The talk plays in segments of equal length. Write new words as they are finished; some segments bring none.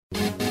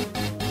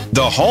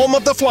The home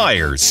of the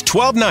Flyers,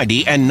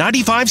 1290 and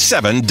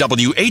 95.7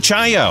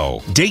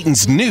 WHIO,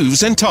 Dayton's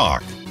News and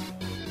Talk.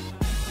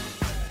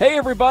 Hey,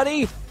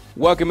 everybody.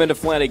 Welcome into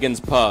Flanagan's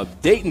Pub.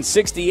 Dayton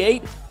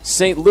 68,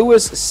 St.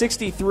 Louis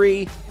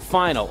 63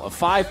 final. A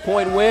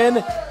 5-point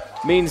win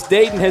means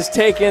Dayton has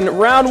taken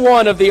round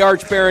one of the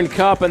Arch Barron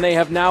Cup, and they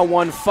have now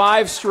won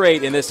 5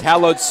 straight in this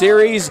hallowed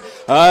series.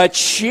 A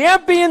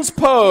champion's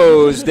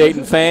pose,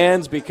 Dayton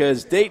fans,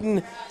 because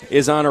Dayton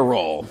is on a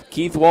roll.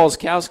 Keith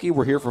Walskowski,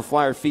 we're here for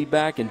Flyer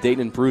feedback, and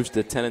Dayton improves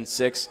to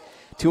 10-6,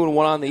 2-1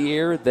 on the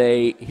year.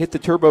 They hit the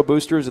turbo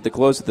boosters at the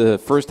close of the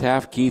first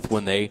half, Keith,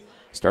 when they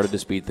started to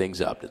speed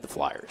things up, did the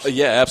Flyers.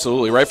 Yeah,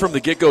 absolutely. Right from the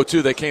get-go,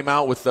 too, they came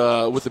out with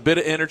a bit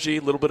of energy,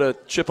 a little bit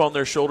of chip on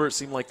their shoulder. It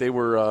seemed like they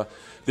were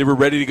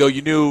ready to go.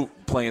 You knew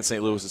playing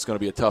St. Louis is going to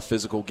be a tough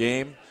physical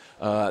game.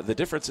 The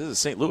difference is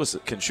St. Louis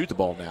can shoot the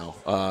ball now.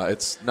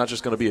 It's not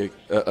just going to be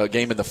a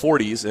game in the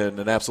 40s and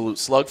an absolute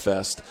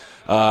slugfest.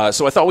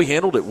 So I thought we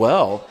handled it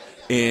well.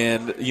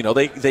 And, you know,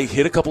 they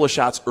hit a couple of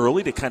shots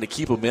early to kind of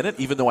keep them in it,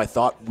 even though I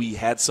thought we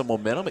had some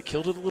momentum. It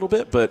killed it a little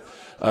bit. But,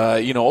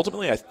 you know,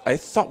 ultimately I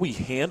thought we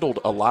handled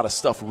a lot of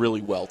stuff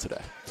really well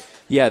today.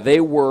 Yeah, they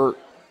were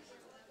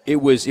 – it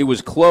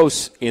was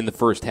close in the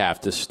first half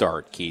to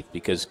start, Keith,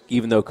 because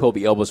even though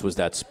Kobe Elvis was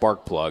that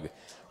spark plug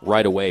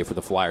right away for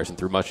the Flyers and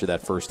through much of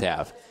that first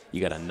half,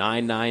 you got a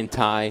 9-9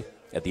 tie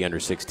at the under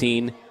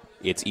 16.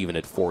 It's even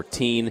at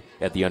 14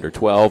 at the under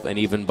 12, and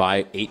even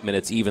by 8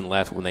 minutes even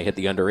left when they hit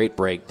the under 8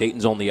 break,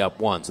 Dayton's only up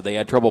 1. So they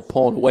had trouble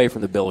pulling away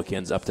from the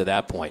Billikens up to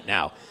that point.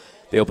 Now,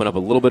 they open up a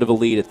little bit of a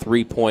lead at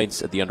 3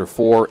 points at the under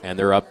 4, and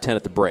they're up 10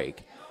 at the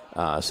break.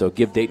 So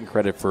give Dayton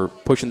credit for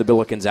pushing the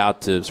Billikens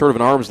out to sort of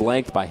an arm's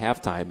length by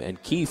halftime.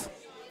 And Keith,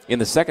 in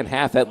the second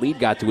half, that lead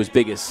got to as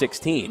big as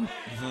 16.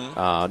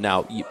 Mm-hmm.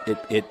 Now,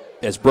 it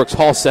as Brooks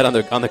Hall said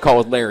on the call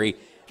with Larry,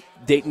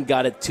 Dayton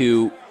got it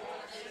to.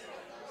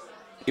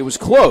 It was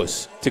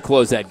close to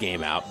close that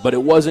game out, but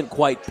it wasn't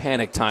quite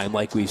panic time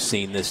like we've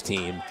seen this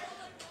team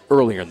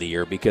earlier in the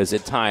year, because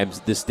at times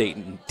this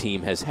Dayton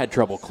team has had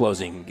trouble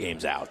closing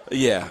games out.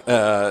 Yeah,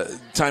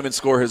 time and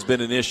score has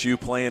been an issue,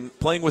 playing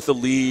with the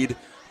lead,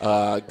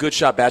 good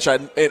shot, bad shot,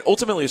 and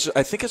ultimately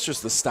I think it's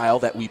just the style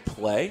that we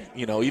play.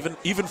 You know,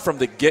 even from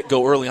the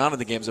get-go early on in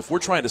the games, if we're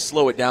trying to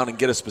slow it down and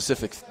get a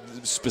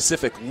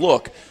specific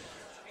look,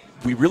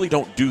 we really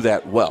don't do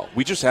that well.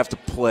 We just have to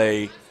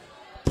play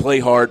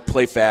hard,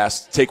 play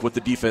fast, take what the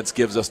defense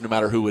gives us no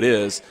matter who it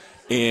is.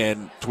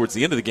 And towards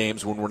the end of the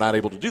games when we're not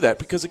able to do that,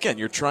 because, again,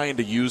 you're trying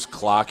to use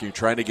clock, you're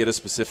trying to get a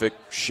specific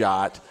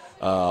shot,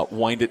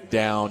 wind it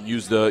down,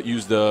 use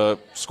the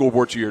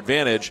scoreboard to your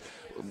advantage,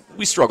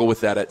 we struggle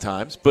with that at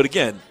times. But,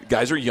 again,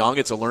 guys are young.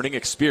 It's a learning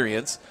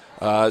experience.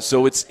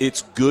 So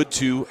it's good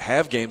to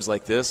have games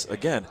like this.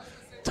 Again,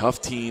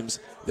 tough teams.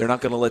 They're not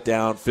going to let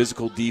down.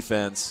 Physical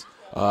defense.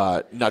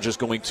 Not just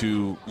going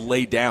to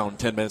lay down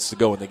 10 minutes to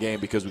go in the game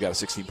because we got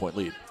a 16-point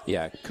lead.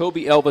 Yeah,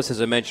 Kobe Elvis,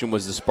 as I mentioned,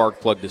 was the spark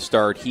plug to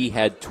start. He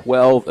had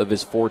 12 of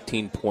his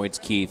 14 points,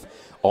 Keith,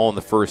 all in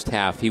the first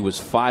half. He was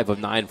 5 of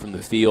 9 from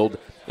the field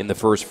in the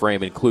first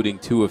frame, including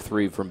 2 of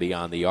 3 from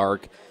beyond the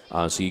arc.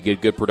 So you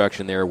get good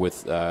production there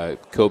with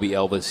Kobe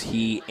Elvis.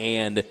 He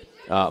and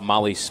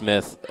Molly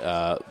Smith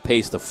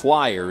paced the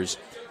Flyers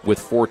with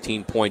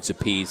 14 points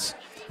apiece.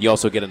 You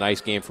also get a nice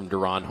game from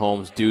Deron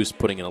Holmes, Deuce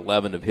putting in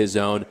 11 of his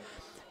own.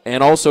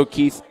 And also,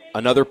 Keith,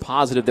 another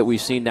positive that we've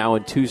seen now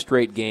in 2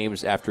 straight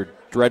games after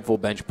dreadful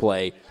bench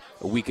play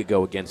a week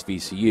ago against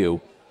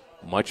VCU.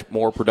 Much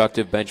more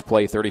productive bench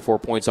play, 34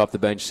 points off the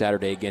bench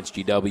Saturday against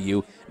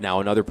GW. Now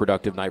another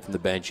productive night from the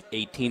bench,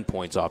 18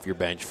 points off your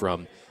bench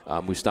from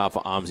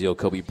Mustafa Amzil,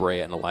 Kobe Brea,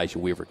 and Elijah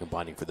Weaver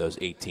combining for those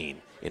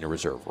 18 in a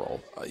reserve role.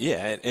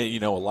 And you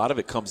know, a lot of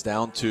it comes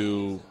down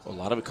to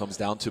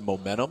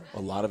momentum.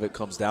 A lot of it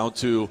comes down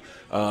to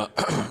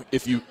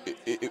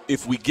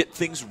if we get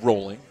things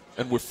rolling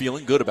and we're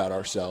feeling good about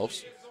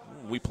ourselves,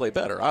 we play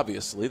better.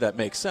 Obviously, that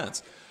makes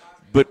sense.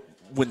 But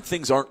when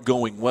things aren't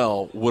going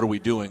well, what are we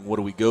doing? What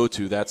do we go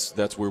to?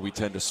 That's where we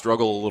tend to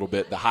struggle a little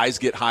bit. The highs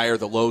get higher,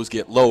 the lows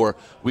get lower.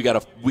 We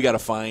gotta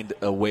find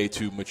a way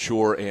to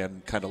mature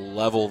and kind of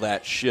level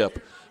that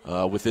ship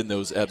within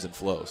those ebbs and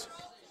flows.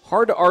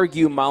 Hard to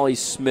argue Molly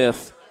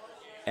Smith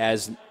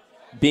as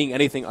being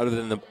anything other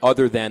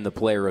than the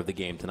player of the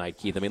game tonight,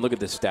 Keith. I mean, look at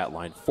this stat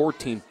line: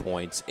 14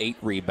 points, 8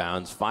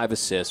 rebounds, 5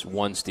 assists,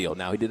 1 steal.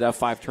 Now he did have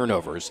 5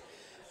 turnovers.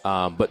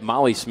 But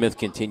Molly Smith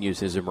continues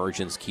his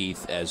emergence,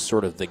 Keith, as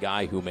sort of the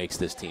guy who makes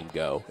this team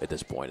go at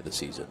this point of the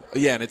season.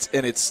 Yeah,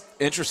 and it's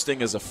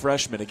interesting as a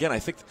freshman. Again, I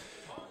think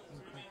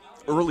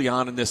early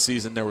on in this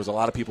season there was a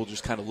lot of people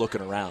just kind of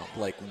looking around.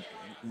 Like,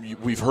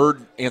 we've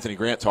heard Anthony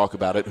Grant talk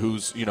about it,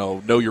 who's,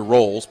 know your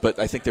roles, but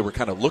I think they were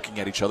kind of looking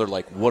at each other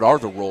like, what are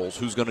the roles?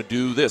 Who's going to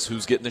do this?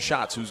 Who's getting the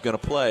shots? Who's going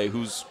to play?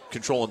 Who's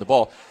controlling the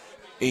ball?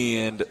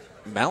 And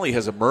Molly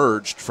has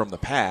emerged from the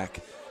pack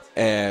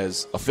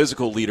as a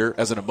physical leader,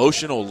 as an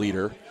emotional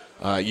leader.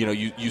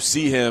 You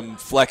see him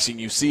flexing,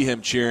 you see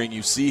him cheering,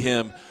 you see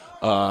him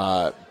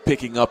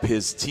picking up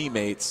his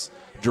teammates,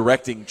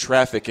 directing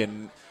traffic,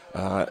 and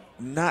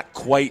Not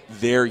quite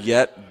there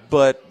yet,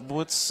 but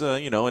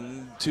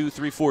in 2,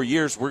 3, 4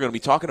 years, we're going to be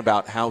talking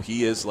about how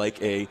he is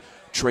like a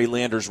Trey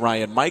Landers,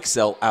 Ryan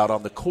Mikesell out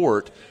on the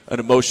court, an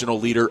emotional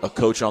leader, a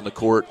coach on the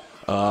court,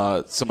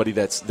 somebody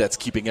that's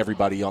keeping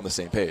everybody on the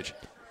same page.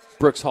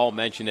 Brooks Hall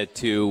mentioned it,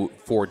 too,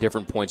 for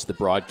different points of the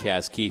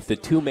broadcast, Keith. The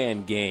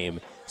two-man game,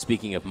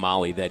 speaking of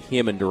Molly, that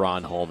him and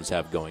Deron Holmes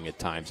have going at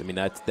times. I mean,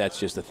 that's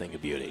just a thing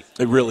of beauty.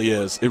 It really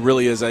is. It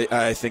really is.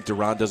 I think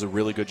Deron does a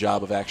really good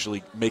job of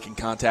actually making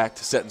contact,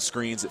 setting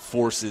screens. It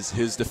forces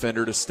his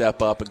defender to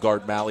step up and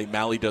guard Mally.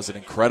 Mally does an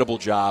incredible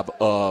job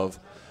of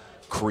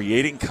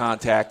creating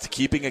contact,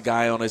 keeping a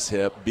guy on his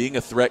hip, being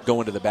a threat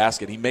going to the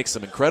basket. He makes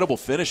some incredible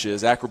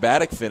finishes,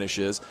 acrobatic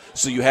finishes,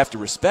 so you have to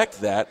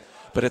respect that.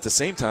 But at the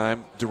same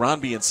time,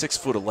 Deron being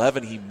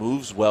 6'11", he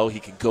moves well. He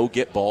can go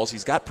get balls.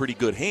 He's got pretty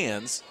good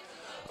hands.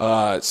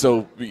 And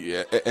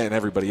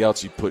everybody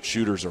else, you put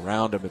shooters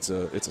around him. It's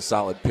a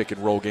solid pick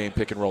and roll game,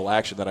 pick and roll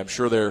action that I'm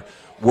sure they're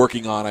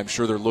working on. I'm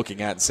sure they're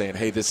looking at and saying,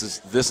 hey, this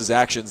is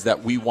actions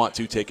that we want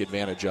to take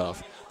advantage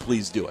of.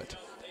 Please do it.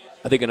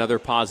 I think another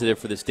positive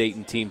for this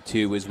Dayton team,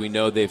 too, is we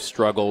know they've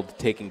struggled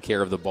taking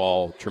care of the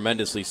ball,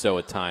 tremendously so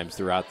at times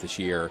throughout this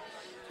year.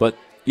 But,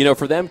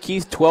 for them,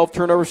 Keith, 12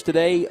 turnovers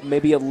today,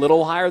 maybe a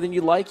little higher than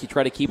you like. You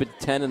try to keep it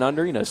 10 and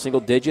under, single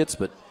digits,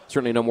 but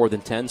certainly no more than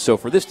 10. So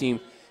for this team,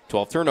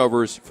 12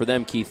 turnovers. For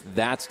them, Keith,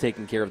 that's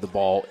taking care of the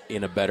ball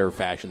in a better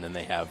fashion than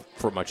they have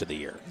for much of the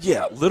year.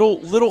 Yeah,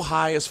 little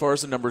high as far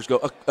as the numbers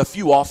go. A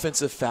few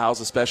offensive fouls,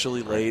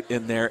 especially late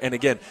in there. And,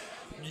 again,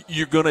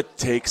 you're going to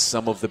take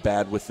some of the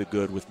bad with the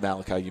good with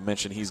Malachi. You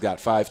mentioned he's got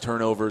 5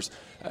 turnovers.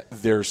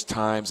 There's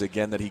times,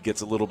 again, that he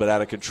gets a little bit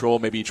out of control.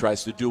 Maybe he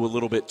tries to do a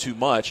little bit too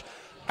much.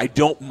 I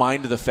don't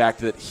mind the fact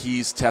that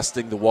he's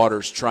testing the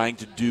waters, trying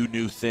to do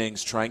new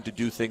things, trying to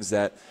do things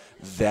that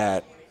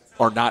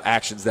are not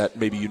actions that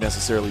maybe you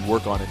necessarily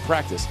work on in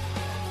practice.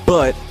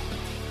 But,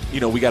 we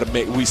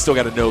still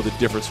got to know the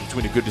difference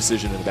between a good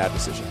decision and a bad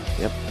decision.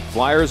 Yep.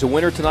 Flyers a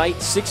winner tonight,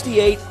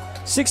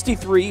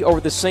 68-63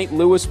 over the St.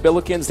 Louis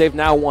Billikens. They've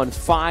now won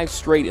 5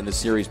 straight in the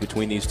series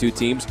between these two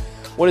teams.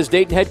 What does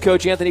Dayton head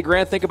coach Anthony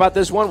Grant think about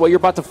this one? Well, you're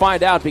about to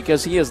find out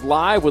because he is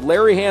live with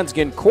Larry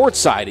Hansgen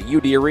courtside at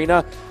UD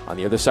Arena on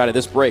the other side of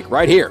this break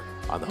right here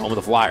on the home of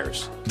the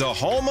Flyers. The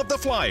home of the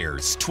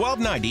Flyers,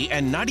 1290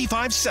 and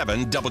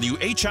 95.7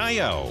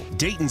 WHIO,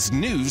 Dayton's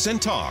News and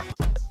Talk.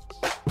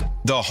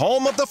 The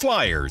home of the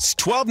Flyers,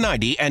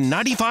 1290 and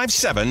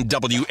 95.7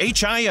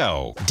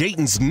 WHIO,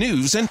 Dayton's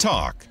News and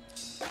Talk.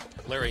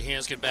 Larry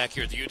Hansgen back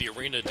here at the UD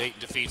Arena.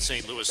 Dayton defeats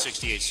St. Louis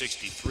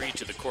 68-63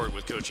 to the court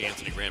with Coach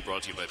Anthony Grant,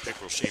 brought to you by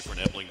Pickrell, Schaefer, and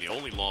Ebling, the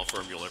only law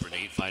firm you'll ever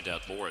need. Find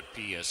out more at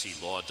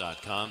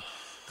pselaw.com.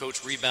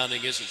 Coach,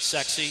 rebounding isn't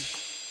sexy,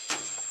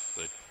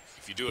 but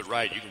if you do it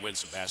right, you can win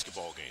some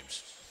basketball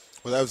games.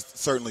 Well, that was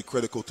certainly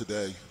critical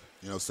today.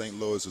 St.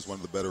 Louis is one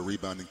of the better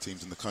rebounding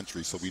teams in the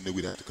country, so we knew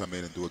we'd have to come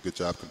in and do a good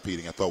job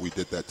competing. I thought we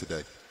did that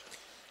today.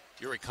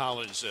 Yuri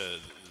Collins,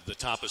 the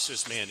top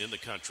assist man in the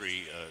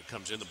country,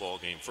 comes in the ball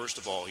game. First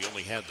of all, he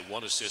only had the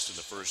 1 assist in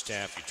the first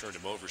half. You turned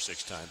him over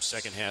 6 times.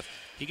 Second half,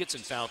 he gets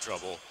in foul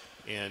trouble,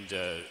 and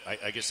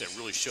I guess that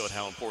really showed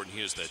how important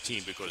he is to that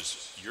team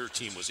because your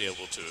team was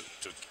able to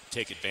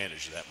take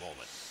advantage of that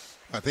moment.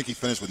 I think he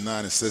finished with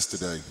 9 assists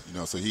today,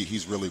 so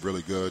he's really,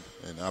 really good,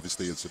 and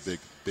obviously it's a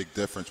big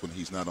difference when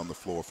he's not on the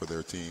floor for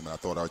their team. I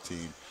thought our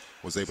team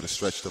was able to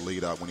stretch the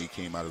lead out when he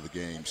came out of the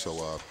game.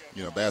 So,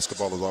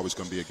 basketball is always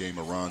going to be a game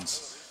of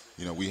runs.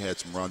 We had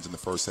some runs in the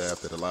first half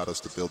that allowed us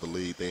to build the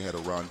lead. They had a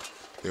run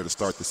there to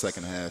start the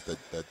second half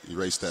that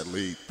erased that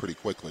lead pretty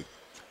quickly.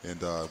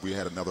 And we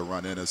had another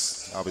run in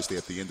us. Obviously,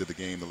 at the end of the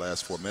game, the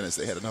last 4 minutes,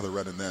 they had another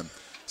run in them.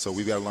 So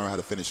we've got to learn how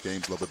to finish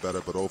games a little bit better.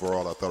 But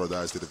overall, I thought our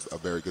guys did a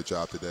very good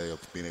job today of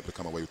being able to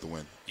come away with the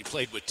win. You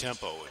played with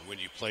tempo, and when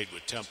you played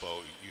with tempo,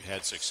 you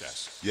had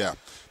success. Yeah.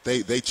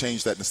 They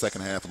changed that in the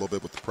second half a little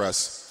bit with the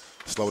press,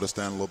 slowed us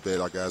down a little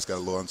bit. Our guys got a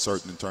little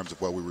uncertain in terms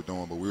of what we were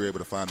doing, but we were able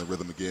to find the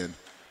rhythm again,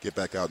 get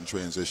back out in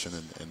transition,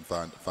 and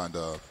find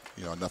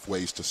enough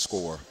ways to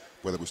score,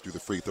 whether it was through the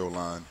free throw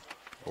line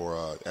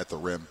or at the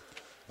rim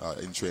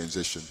in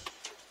transition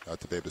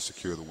to be able to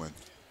secure the win.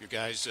 Your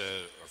guys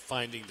are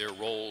finding their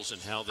roles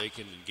and how they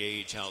can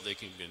engage, how they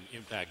can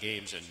impact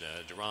games. And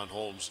Deron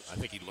Holmes, I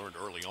think he learned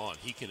early on,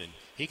 he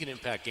can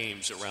impact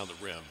games around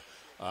the rim.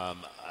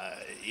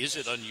 Is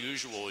it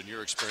unusual in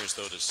your experience,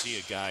 though, to see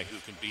a guy who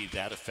can be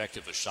that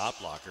effective a shot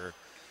blocker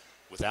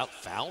without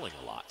fouling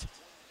a lot?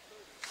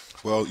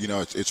 Well,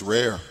 it's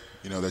rare,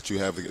 that you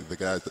have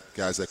the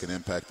guys that can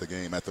impact the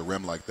game at the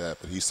rim like that.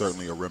 But he's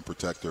certainly a rim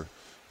protector.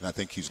 And I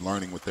think he's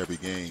learning with every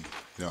game,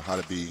 how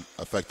to be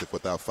effective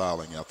without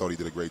fouling. I thought he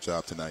did a great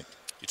job tonight.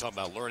 You talk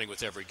about learning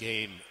with every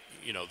game.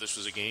 This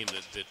was a game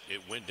that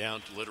it went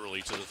down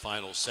literally to the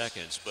final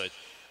seconds. But,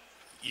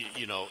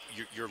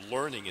 you're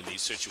learning in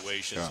these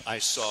situations. Yeah. I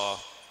saw,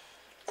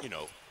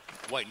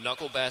 white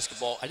knuckle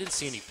basketball. I didn't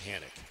see any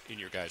panic in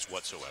your guys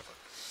whatsoever.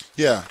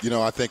 Yeah,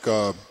 I think,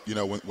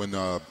 when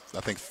I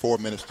think 4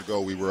 minutes to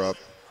go, we were up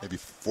maybe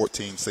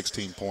 14,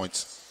 16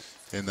 points.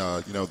 And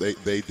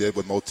they did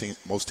what most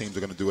teams are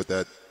going to do at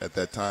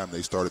that time.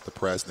 They started to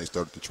press and they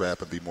started to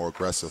trap and be more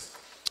aggressive.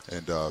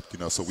 And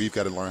so we've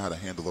got to learn how to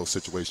handle those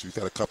situations. We've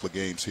got a couple of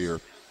games here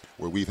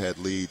where we've had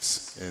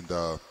leads,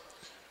 and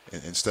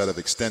instead of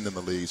extending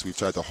the leads, we've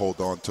tried to hold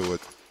on to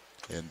it.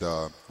 And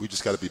we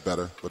just got to be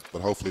better.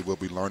 But hopefully we'll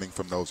be learning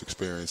from those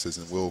experiences,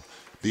 and we'll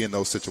be in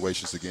those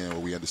situations again where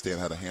we understand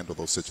how to handle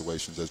those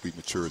situations as we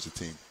mature as a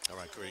team. All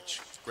right,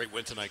 great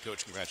win tonight,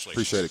 Coach. Congratulations.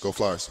 Appreciate it. Go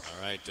Flyers.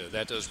 All right,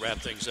 that does wrap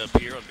things up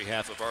here on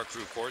behalf of our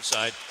crew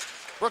courtside.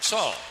 Brooks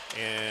Hall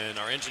and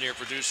our engineer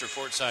producer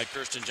courtside,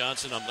 Kirsten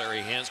Johnson. I'm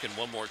Larry Hanskin.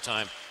 One more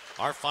time.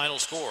 Our final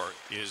score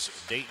is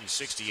Dayton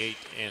 68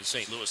 and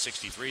St. Louis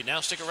 63. Now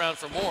stick around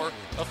for more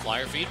of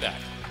Flyer Feedback.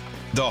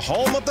 The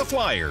home of the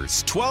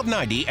Flyers,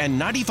 1290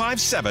 and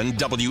 95.7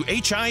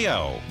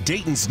 WHIO,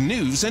 Dayton's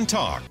News and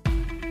Talk.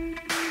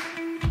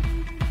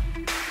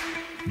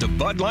 The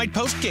Bud Light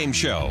Postgame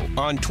Show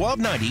on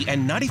 1290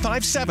 and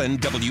 95.7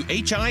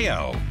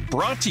 WHIO.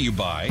 Brought to you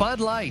by Bud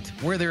Light.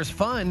 Where there's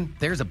fun,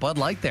 there's a Bud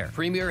Light there.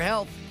 Premier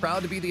Health,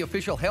 proud to be the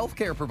official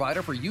healthcare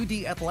provider for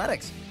UD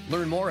Athletics.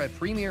 Learn more at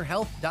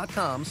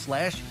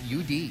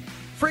premierhealth.com/UD.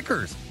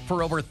 Frickers,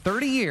 for over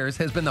 30 years,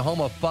 has been the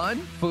home of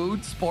fun,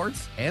 food,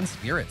 sports, and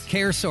spirits.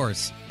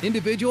 CareSource,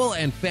 individual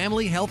and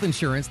family health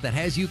insurance that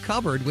has you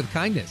covered with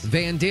kindness.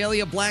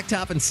 Vandalia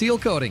Blacktop and Seal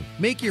Coating.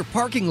 Make your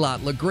parking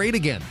lot look great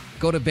again.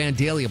 Go to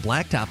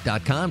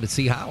VandaliaBlacktop.com to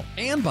see how.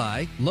 And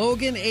by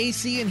Logan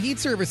AC and Heat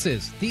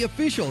Services, the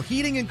official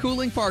heating and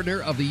cooling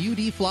partner of the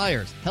UD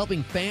Flyers,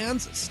 helping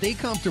fans stay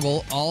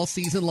comfortable all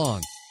season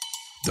long.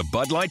 the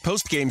Bud Light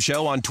Postgame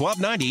Show on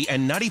 1290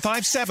 and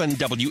 95.7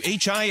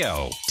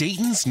 WHIO,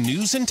 Dayton's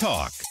News and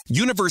Talk.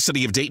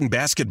 University of Dayton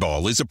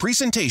Basketball is a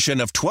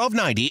presentation of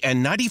 1290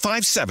 and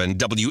 95.7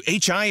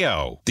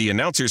 WHIO. The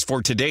announcers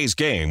for today's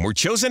game were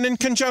chosen in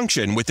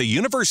conjunction with the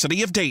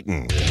University of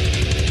Dayton.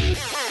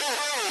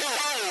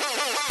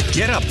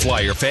 Get up,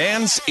 Flyer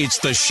fans. It's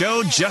the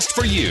show just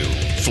for you.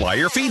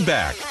 Flyer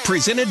Feedback,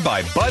 presented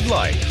by Bud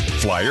Light.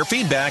 Flyer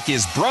Feedback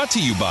is brought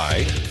to you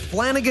by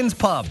Flanagan's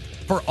Pub.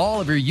 For all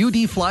of your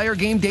UD Flyer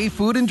game day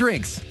food and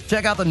drinks,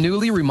 check out the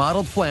newly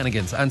remodeled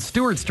Flanagan's on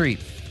Stewart Street.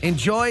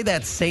 Enjoy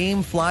that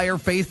same Flyer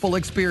faithful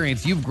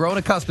experience you've grown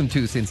accustomed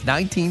to since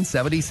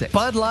 1976.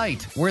 Bud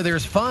Light, where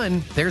there's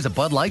fun, there's a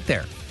Bud Light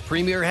there.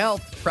 Premier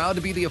Health, proud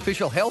to be the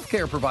official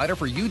healthcare provider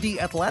for UD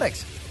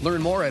Athletics.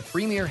 Learn more at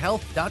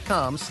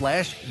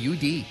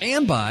premierhealth.com/UD.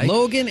 And by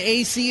Logan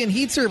AC and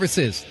Heat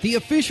Services, the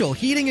official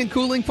heating and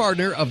cooling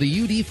partner of the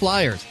UD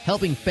Flyers,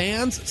 helping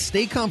fans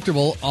stay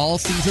comfortable all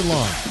season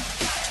long.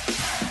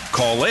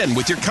 Call in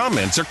with your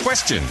comments or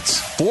questions.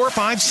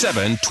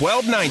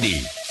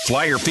 457-1290.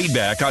 Flyer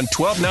Feedback on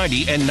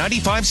 1290 and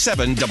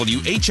 95.7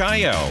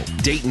 WHIO.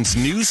 Dayton's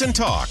News and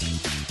Talk.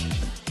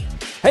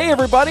 Hey,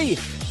 everybody.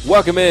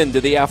 Welcome in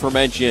to the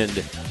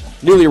aforementioned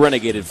newly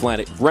renovated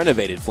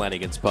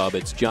Flanagan's Pub.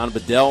 It's John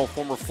Bedell,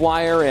 former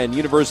Flyer and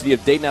University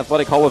of Dayton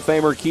Athletic Hall of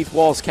Famer Keith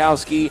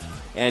Walskowski,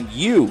 and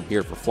you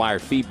here for Flyer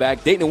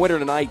Feedback. Dayton a winner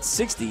tonight,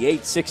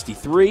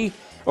 68-63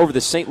 over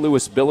the St.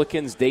 Louis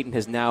Billikens. Dayton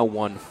has now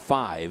won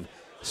 5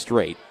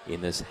 straight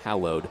in this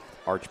hallowed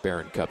Arch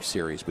Barron Cup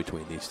series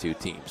between these two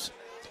teams.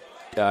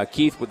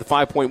 Keith, with the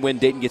 5-point win,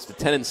 Dayton gets to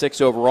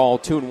 10-6 overall,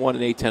 2-1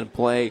 in A-10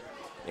 play.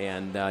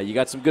 And you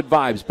got some good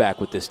vibes back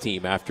with this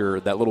team after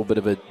that little bit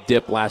of a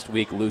dip last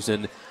week,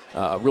 losing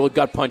a real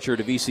gut puncher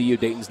to VCU.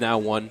 Dayton's now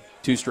won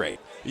 2 straight.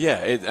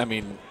 Yeah,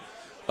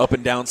 up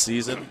and down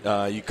season.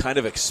 You kind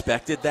of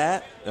expected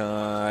that.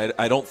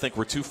 I don't think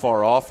we're too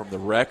far off from the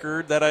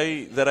record that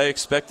I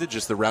expected,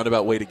 just the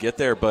roundabout way to get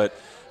there. But,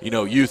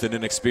 youth and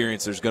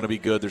inexperience, there's going to be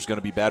good, there's going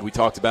to be bad. We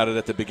talked about it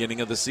at the beginning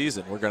of the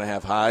season. We're going to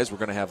have highs, we're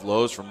going to have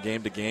lows from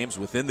game to games,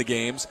 within the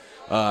games.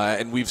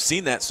 And we've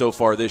seen that so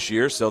far this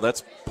year, so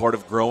that's part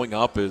of growing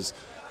up is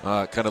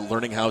kind of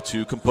learning how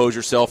to compose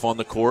yourself on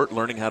the court,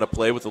 learning how to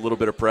play with a little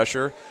bit of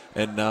pressure,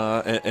 and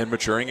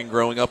maturing and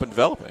growing up and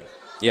developing.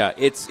 Yeah,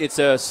 it's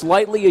a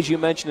slightly, as you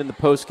mentioned in the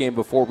postgame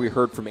before we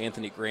heard from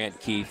Anthony Grant,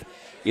 Keith,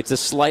 it's a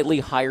slightly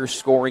higher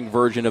scoring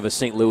version of a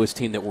St. Louis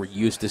team that we're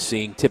used to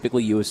seeing.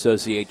 Typically you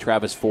associate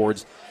Travis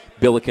Ford's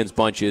Billikens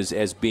bunches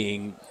as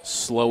being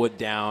slow it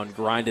down,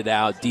 grind it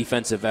out,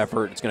 defensive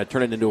effort. It's going to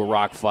turn it into a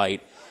rock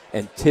fight.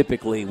 And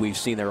typically we've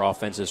seen their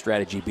offensive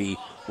strategy be,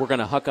 we're going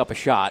to huck up a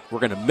shot, we're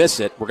going to miss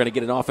it, we're going to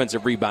get an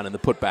offensive rebound in the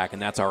putback,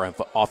 and that's our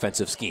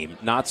offensive scheme.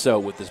 Not so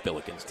with this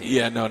Billikens team.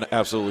 Yeah, no,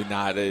 absolutely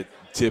not.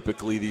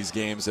 Typically these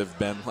games have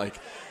been like,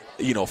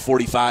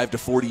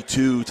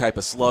 45-42 type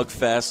of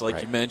slugfest, like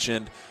right. You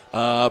mentioned.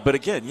 But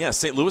again, yeah,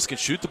 St. Louis can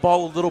shoot the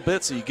ball a little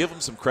bit, so you give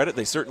them some credit.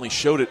 They certainly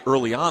showed it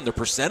early on. Their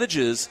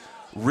percentages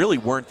really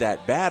weren't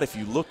that bad if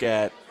you look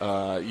at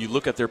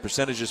their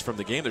percentages from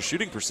the game, their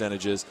shooting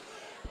percentages.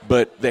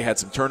 But they had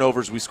some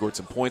turnovers. We scored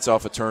some points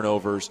off of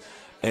turnovers,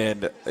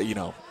 and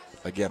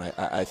again,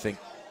 I think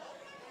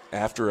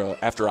after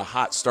a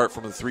hot start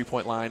from the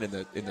 3-point line in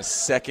the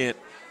second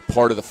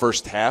part of the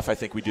first half, I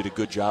think we did a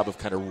good job of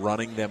kind of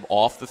running them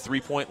off the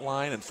 3-point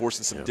line and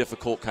forcing some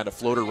difficult kind of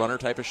floater runner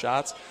type of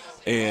shots.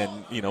 And,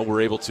 we're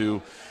able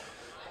to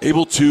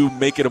able to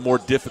make it a more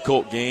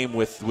difficult game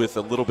with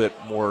a little bit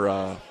more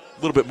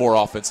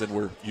offense than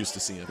we're used to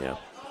seeing. Yeah.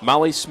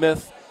 Molly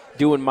Smith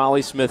doing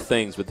Molly Smith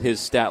things with his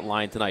stat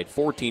line tonight.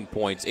 14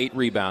 points, 8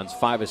 rebounds,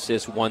 5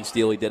 assists, 1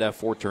 steal. He did have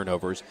 4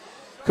 turnovers.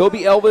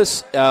 Kobe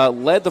Elvis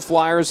led the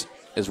Flyers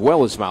as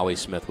well as Molly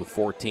Smith with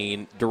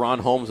 14. Deron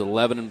Holmes,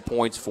 11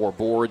 points, 4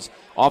 boards.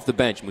 Off the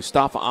bench,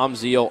 Mustafa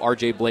Amzil,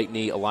 R.J.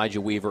 Blakeney, Elijah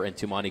Weaver, and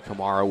Tumani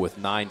Kamara with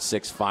 9,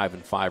 6, 5,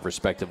 and 5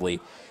 respectively.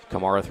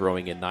 Kamara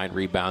throwing in 9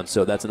 rebounds.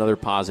 So that's another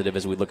positive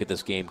as we look at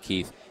this game,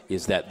 Keith,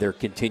 is that they're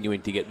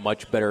continuing to get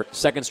much better.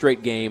 Second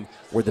straight game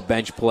where the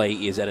bench play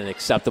is at an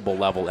acceptable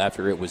level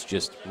after it was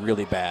just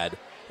really bad,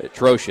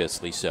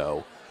 atrociously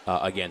so,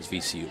 against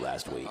VCU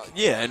last week.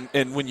 Yeah,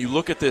 and when you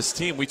look at this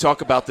team, we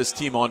talk about this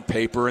team on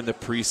paper in the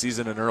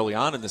preseason and early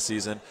on in the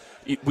season.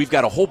 We've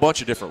got a whole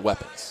bunch of different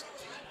weapons.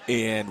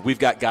 And we've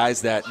got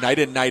guys that night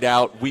in, night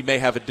out, we may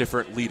have a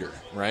different leader,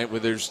 right? Where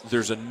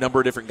there's a number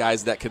of different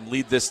guys that can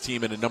lead this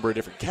team in a number of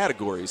different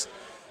categories.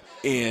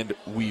 And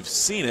we've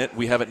seen it.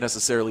 We haven't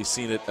necessarily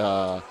seen it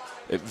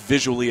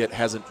visually. It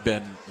hasn't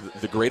been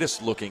the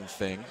greatest looking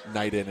thing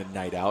night in and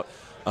night out.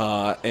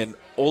 And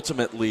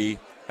ultimately,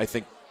 I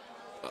think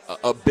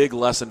a big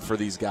lesson for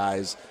these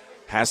guys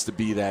has to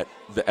be that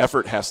the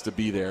effort has to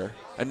be there.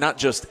 And not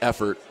just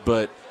effort,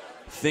 but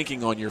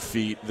thinking on your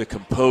feet, the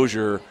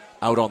composure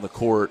out on the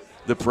court,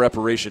 the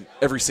preparation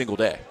every single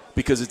day.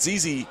 Because it's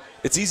easy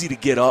to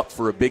get up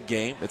for a big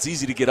game. It's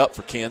easy to get up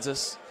for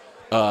Kansas.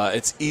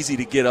 It's easy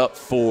to get up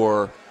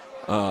for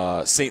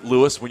St.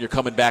 Louis when you're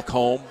coming back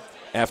home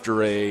after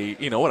the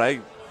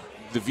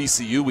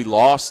VCU we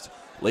lost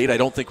late. I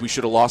don't think we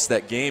should have lost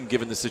that game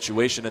given the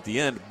situation at the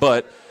end,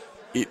 but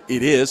it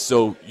is.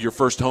 So your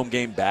first home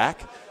game back,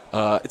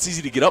 it's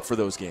easy to get up for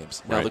those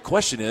games. Now, right. The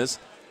question is,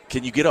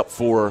 can you get up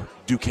for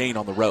Duquesne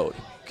on the road?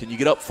 Can you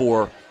get up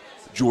for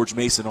George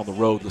Mason on the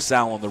road,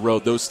 LaSalle on the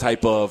road, those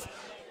type of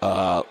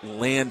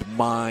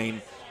landmine,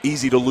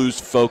 easy to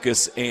lose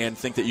focus and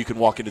think that you can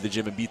walk into the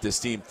gym and beat this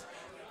team?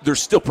 There's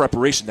still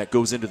preparation that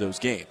goes into those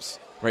games,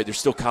 right? There's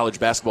still college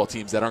basketball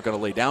teams that aren't going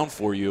to lay down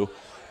for you.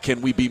 Can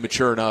we be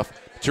mature enough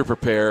to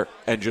prepare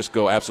and just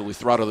go absolutely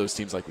throttle those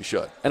teams like we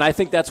should? And I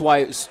think that's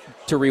why,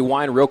 to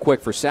rewind real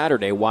quick for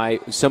Saturday, why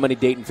so many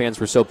Dayton fans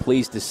were so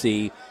pleased to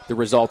see the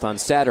result on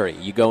Saturday.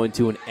 You go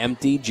into an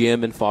empty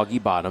gym in Foggy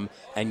Bottom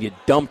and you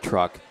dump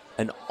truck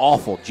an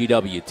awful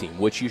GW team,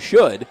 which you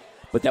should,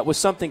 but that was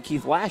something,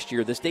 Keith, last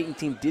year this Dayton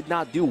team did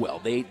not do well.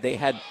 They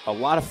had a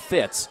lot of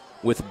fits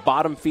with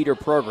bottom feeder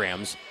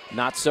programs,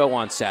 not so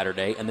on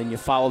Saturday, and then you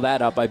follow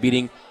that up by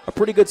beating a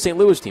pretty good St.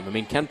 Louis team. I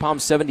mean, Ken Palm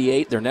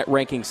 78, their net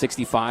ranking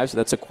 65, so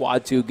that's a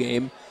quad 2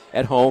 game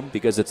at home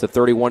because it's a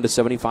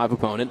 31-75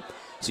 opponent.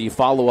 So you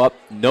follow up,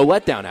 no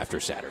letdown after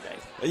Saturday.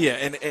 Yeah,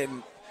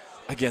 and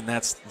again,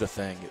 that's the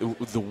thing.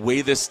 The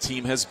way this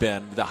team has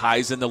been, the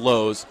highs and the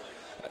lows,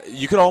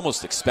 you could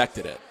almost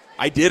expected it.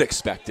 I did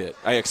expect it.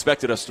 I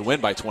expected us to win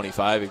by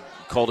 25.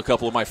 I called a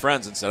couple of my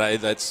friends and said,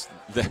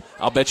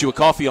 I'll bet you a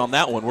coffee on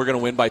that one. We're going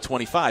to win by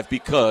 25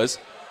 because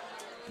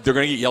they're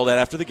going to get yelled at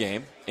after the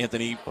game.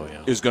 Anthony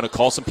is going to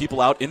call some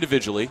people out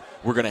individually.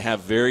 We're going to have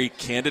very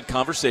candid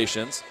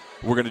conversations.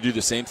 We're going to do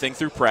the same thing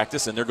through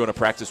practice, and they're going to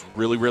practice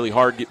really, really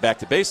hard, get back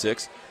to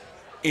basics,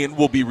 and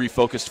we'll be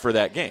refocused for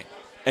that game.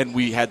 And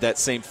we had that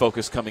same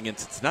focus coming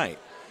into tonight.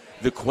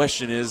 The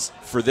question is,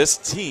 for this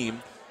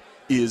team,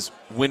 is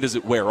when does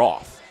it wear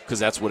off? Because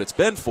that's what it's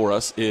been for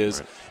us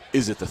is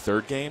it the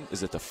third game?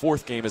 Is it the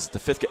fourth game? Is it the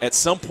fifth game? At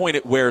some point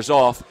it wears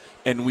off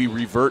and we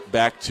revert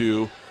back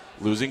to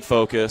losing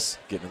focus,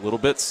 getting a little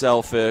bit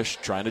selfish,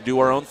 trying to do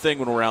our own thing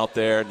when we're out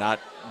there, not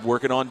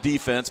working on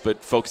defense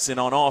but focusing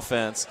on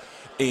offense.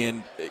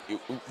 And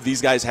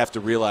these guys have to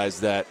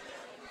realize that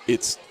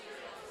it's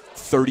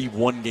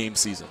 31-game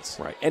seasons.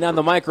 Right. And on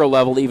the micro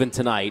level, even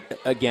tonight,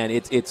 again,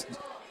 it's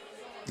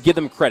give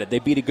them credit. They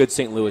beat a good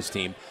St. Louis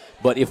team.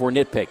 But if we're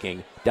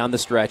nitpicking, down the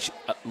stretch,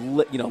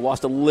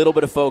 lost a little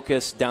bit of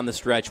focus down the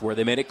stretch where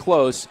they made it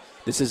close.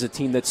 This is a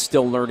team that's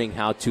still learning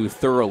how to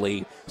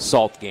thoroughly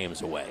salt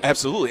games away.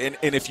 Absolutely.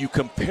 And if you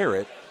compare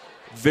it,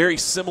 very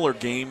similar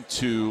game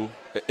to,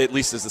 at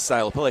least as the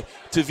style of play,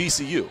 to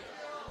VCU.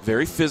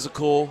 Very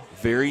physical,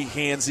 very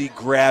handsy,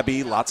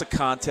 grabby, lots of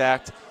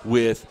contact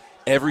with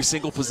every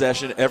single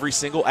possession, every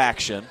single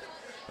action,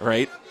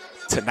 right?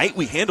 Tonight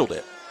we handled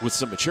it with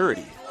some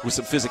maturity, with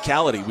some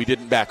physicality. We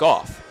didn't back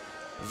off.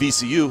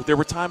 VCU, there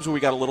were times where we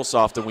got a little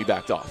soft and we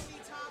backed off.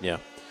 Yeah,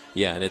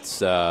 and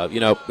it's,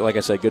 like I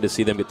said, good to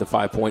see them get the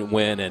 5-point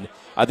win. And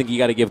I think you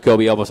got to give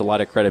Kobe Elvis a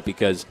lot of credit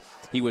because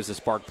he was the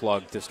spark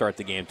plug to start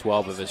the game,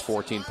 12 of his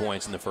 14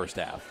 points in the first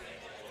half.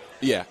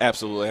 Yeah,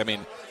 absolutely. I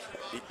mean,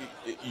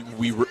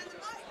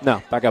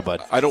 No, back up,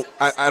 bud. I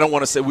don't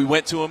want to say we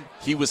went to him.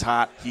 He was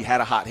hot. He had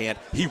a hot hand.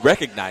 He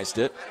recognized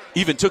it.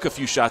 Even took a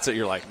few shots that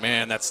you're like,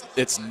 man,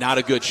 it's not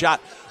a good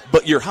shot.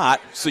 But you're hot,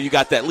 so you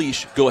got that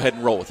leash. Go ahead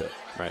and roll with it.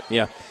 Right,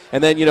 yeah.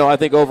 And then, I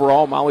think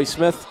overall, Molly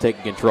Smith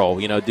taking control,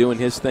 doing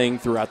his thing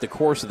throughout the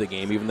course of the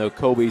game, even though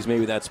Kobe's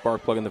maybe that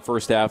spark plug in the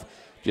first half,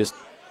 just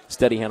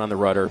steady hand on the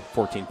rudder,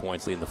 14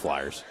 points, leading the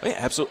Flyers. Yeah,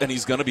 absolutely, and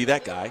he's going to be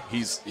that guy.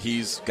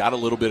 He's got a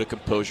little bit of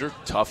composure,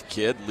 tough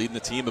kid, leading the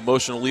team,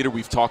 emotional leader.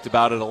 We've talked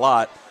about it a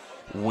lot.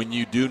 When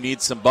you do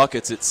need some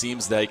buckets, it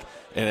seems like,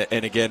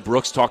 and again,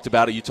 Brooks talked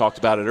about it, you talked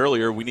about it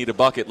earlier, we need a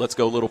bucket. Let's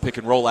go a little pick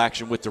and roll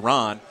action with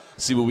Duran,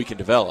 see what we can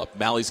develop.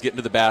 Mally's getting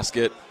to the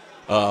basket,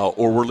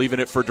 or we're leaving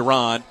it for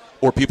Duran,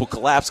 or people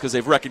collapse because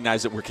they've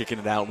recognized that we're kicking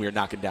it out and we're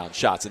knocking down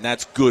shots. And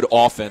that's good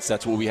offense.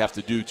 That's what we have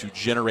to do to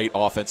generate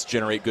offense,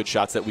 generate good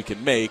shots that we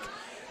can make,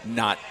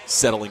 not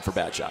settling for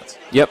bad shots.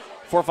 Yep.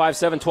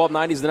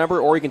 457-1290 is the number,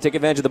 or you can take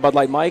advantage of the Bud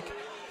Light mic.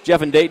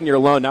 Jeff and Dayton, you're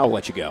alone. Now I'll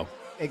let you go.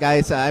 Hey,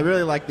 guys, I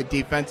really like the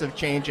defensive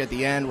change at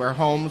the end where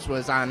Holmes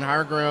was on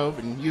Hargrove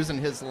and using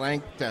his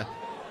length to,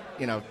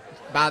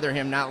 bother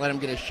him, not let him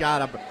get his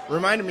shot up.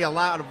 Reminded me a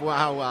lot of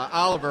how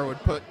Oliver would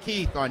put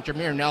Keith on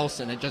Jameer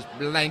Nelson and just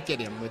blanket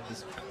him with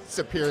his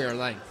superior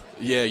length.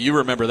 Yeah, you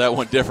remember that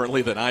one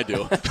differently than I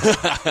do.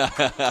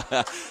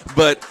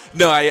 But,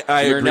 no, I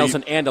agree.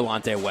 Nelson and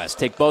Delonte West.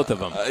 Take both of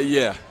them.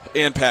 Yeah,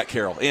 and Pat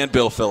Carroll and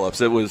Bill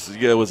Phillips. It was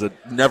a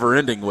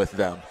never-ending with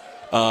them.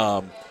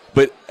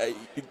 But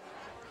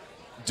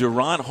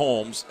Duran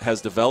Holmes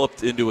has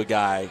developed into a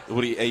guy.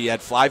 He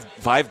had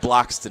five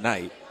blocks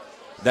tonight.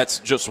 That's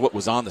just what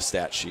was on the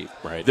stat sheet.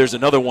 Right. There's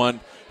another one.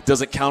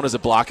 Doesn't count as a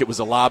block. It was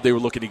a lob. They were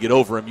looking to get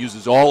over him.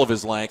 Uses all of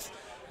his length.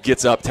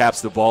 Gets up,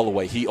 taps the ball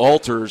away. He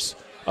alters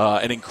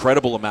an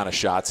incredible amount of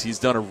shots. He's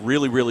done a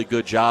really, really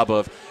good job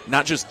of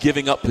not just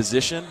giving up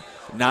position,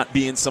 not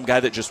being some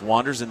guy that just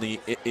wanders in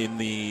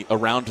the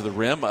around to the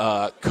rim.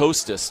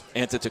 Kostas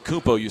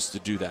Antetokounmpo used to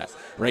do that,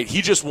 right?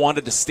 He just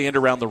wanted to stand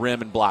around the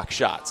rim and block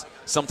shots.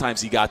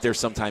 Sometimes he got there,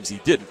 sometimes he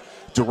didn't.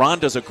 Duran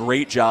does a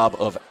great job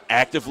of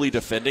actively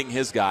defending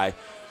his guy,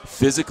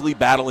 physically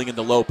battling in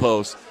the low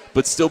post,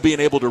 but still being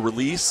able to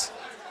release,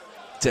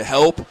 to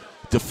help,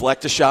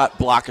 deflect a shot,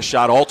 block a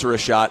shot, alter a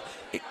shot,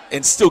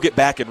 and still get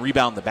back and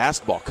rebound the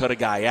basketball, cut a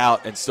guy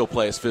out, and still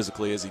play as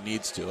physically as he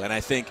needs to. And I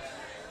think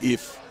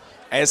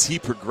as he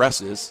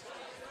progresses,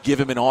 give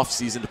him an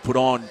offseason to put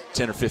on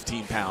 10 or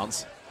 15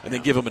 pounds, and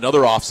then give him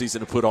another offseason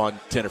to put on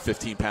 10 or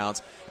 15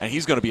 pounds, and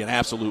he's going to be an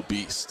absolute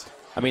beast.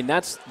 I mean,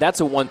 that's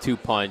a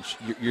 1-2 punch.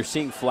 You're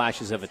seeing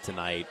flashes of it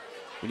tonight.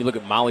 When you look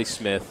at Molly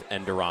Smith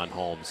and Duran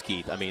Holmes,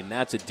 Keith, I mean,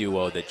 that's a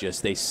duo that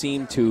they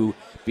seem to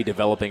be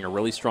developing a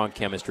really strong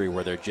chemistry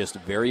where they're just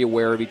very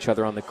aware of each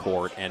other on the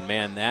court. And,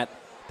 man, that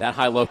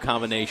high-low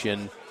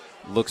combination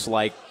looks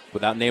like,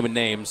 without naming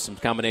names, some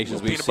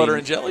combinations we've seen. Peanut butter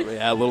and jelly?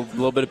 Yeah, a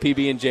little bit of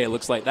PB&J. It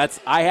looks like that's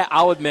 –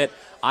 I'll admit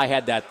I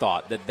had that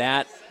thought,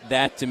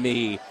 that to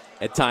me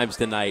at times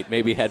tonight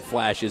maybe had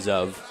flashes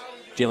of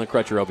Jalen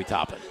Crutcher, Obi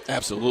Toppin.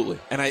 Absolutely.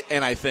 And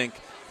I think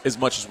 – as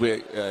much as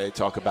we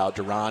talk about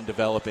Duran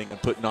developing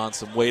and putting on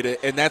some weight,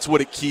 and that's what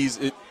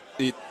it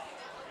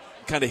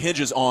kind of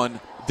hinges on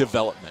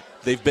development.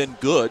 They've been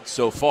good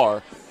so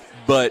far,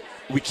 but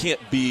we can't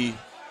be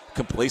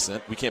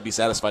complacent. We can't be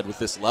satisfied with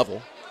this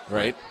level,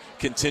 right?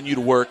 Continue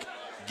to work,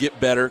 get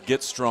better,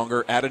 get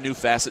stronger, add a new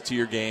facet to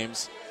your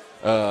games.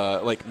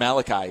 Like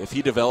Malachi, if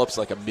he develops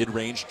like a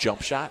mid-range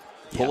jump shot,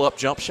 pull-up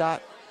jump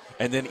shot,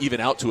 and then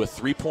even out to a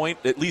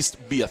three-point, at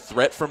least be a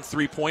threat from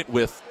three-point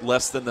with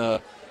less than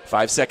the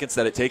 5 seconds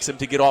that it takes him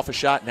to get off a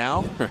shot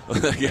now.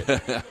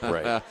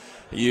 Right.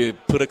 You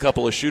put a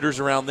couple of shooters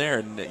around there,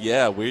 and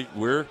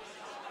we're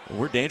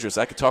dangerous.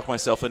 I could talk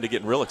myself into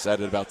getting real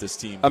excited about this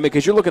team. I mean,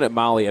 because you're looking at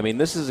Molly. I mean,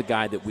 this is a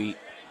guy that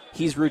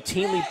he's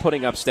routinely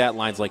putting up stat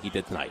lines like he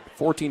did tonight.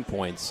 14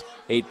 points,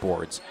 8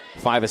 boards,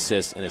 5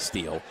 assists, and a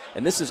steal.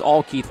 And this is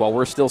all, Keith, while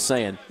we're still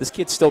saying this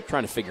kid's still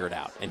trying to figure it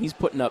out. And he's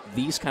putting up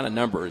these kind of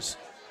numbers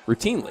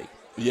routinely.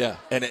 Yeah,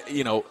 and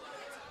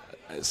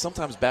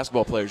sometimes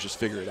basketball players just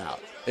figure it out.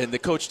 And the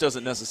coach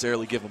doesn't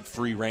necessarily give them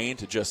free reign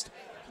to just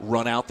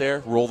run out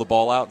there, roll the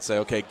ball out, and say,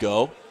 okay,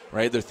 go.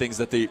 Right? There are things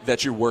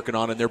that you're working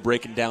on, and they're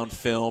breaking down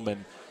film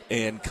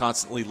and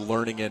constantly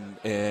learning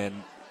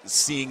and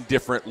seeing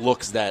different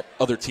looks that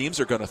other teams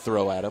are going to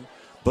throw at them.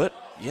 But,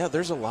 yeah,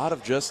 there's a lot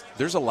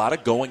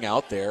of going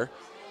out there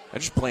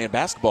and just playing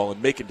basketball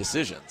and making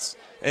decisions.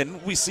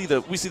 And we see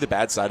the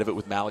bad side of it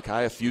with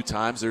Malachi a few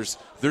times. There's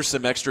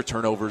some extra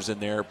turnovers in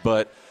there,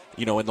 but,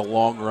 in the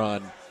long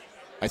run,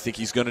 I think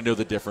he's going to know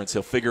the difference.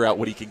 He'll figure out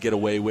what he can get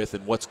away with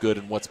and what's good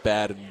and what's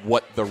bad and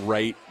what the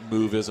right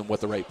move is and what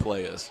the right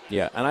play is.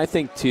 Yeah, and I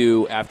think,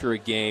 too, after a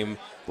game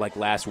like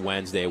last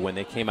Wednesday when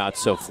they came out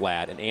so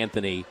flat, and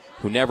Anthony,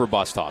 who never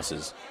bust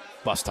tossed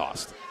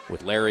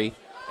with Larry,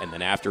 and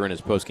then after in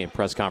his post-game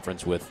press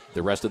conference with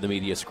the rest of the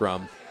media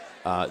scrum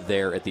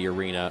there at the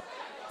arena,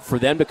 for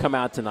them to come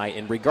out tonight,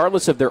 and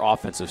regardless of their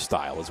offensive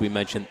style, as we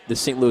mentioned, the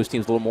St. Louis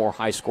team's a little more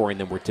high-scoring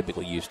than we're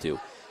typically used to.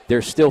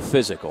 They're still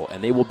physical,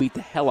 and they will beat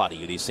the hell out of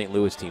you, these St.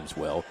 Louis teams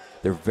will.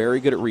 They're very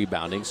good at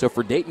rebounding. So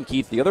for Dayton,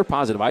 Keith, the other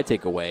positive I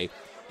take away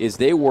is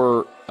they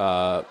were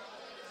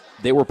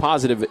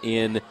positive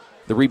in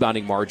the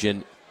rebounding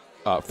margin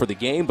for the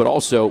game, but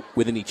also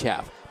within each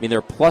half. I mean,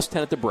 they're plus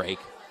 10 at the break,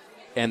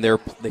 and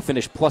they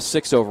finished plus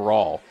 6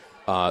 overall.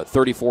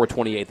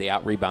 34-28, they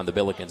out-rebound the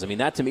Billikens. I mean,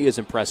 that to me is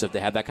impressive to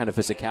have that kind of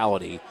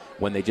physicality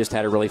when they just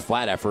had a really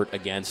flat effort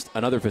against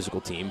another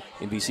physical team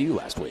in VCU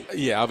last week.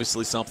 Yeah,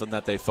 obviously something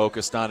that they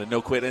focused on and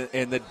no quit.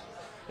 And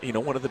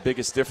one of the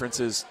biggest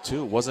differences,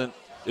 too, it wasn't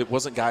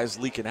guys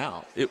leaking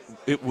out.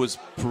 It was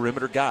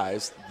perimeter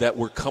guys that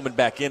were coming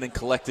back in and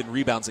collecting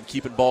rebounds and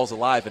keeping balls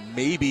alive. And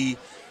maybe,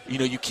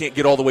 you can't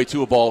get all the way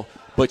to a ball,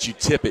 but you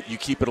tip it, you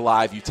keep it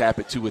alive, you tap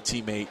it to a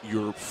teammate,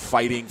 you're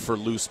fighting for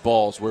loose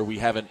balls, where we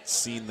haven't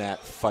seen that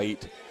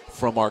fight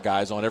from our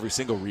guys on every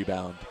single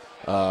rebound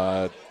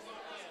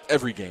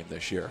every game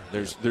this year.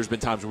 There's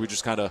been times where we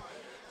just kind of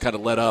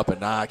let up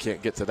and I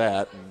can't get to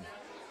that, and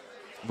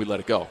we let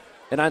it go.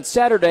 And on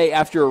Saturday,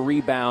 after a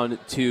rebound,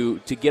 to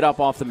get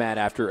up off the mat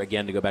after,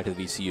 again, to go back to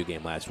the VCU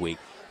game last week,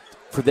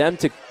 for them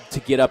to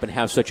get up and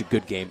have such a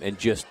good game and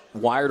just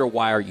wire to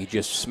wire, you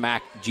just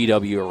smack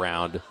GW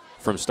around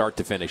from start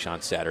to finish on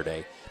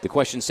Saturday. The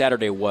question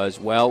Saturday was,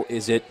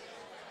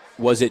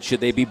 should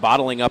they be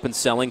bottling up and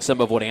selling some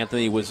of what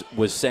Anthony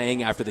was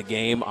saying after the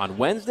game on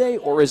Wednesday,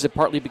 or is it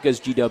partly because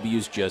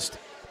GW's just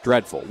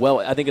dreadful? Well,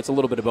 I think it's a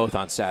little bit of both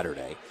on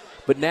Saturday.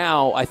 But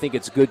now I think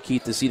it's good,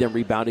 Keith, to see them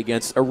rebound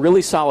against a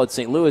really solid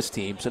St. Louis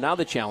team. So now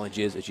the challenge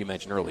is, as you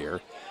mentioned earlier,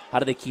 how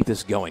do they keep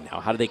this going now?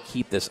 How do they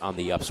keep this on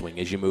the upswing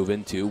as you move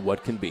into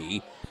what can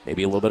be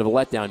maybe a little bit of a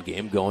letdown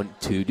game going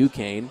to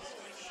Duquesne?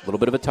 A little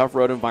bit of a tough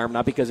road environment,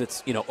 not because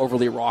it's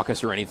overly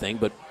raucous or anything,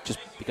 but just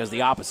because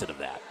the opposite of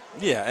that.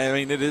 Yeah, I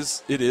mean it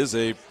is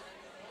a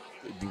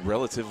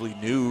relatively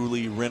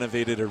newly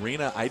renovated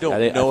arena. I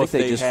don't know if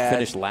they just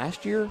finished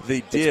last year.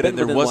 They did, and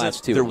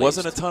there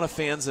wasn't a ton of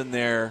fans in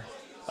there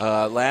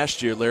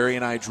last year. Larry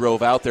and I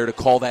drove out there to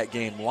call that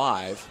game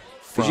live.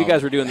 Because you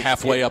guys were doing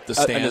halfway up the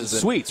stands,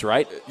 suites,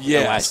 right?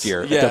 Yes, last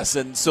year. Yes,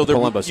 and so there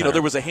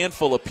was a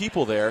handful of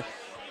people there.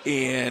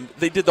 And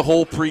they did the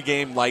whole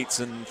pregame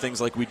lights and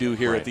things like we do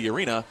here at the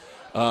arena.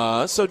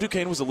 So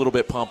Duquesne was a little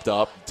bit pumped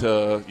up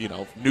to,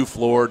 new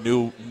floor,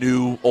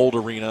 new old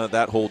arena,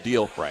 that whole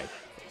deal. Right.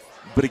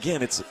 But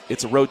again,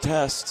 it's a road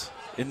test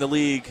in the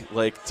league.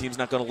 Like, team's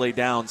not going to lay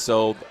down.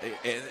 So,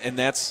 and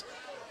that's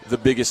the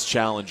biggest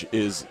challenge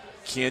is,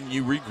 can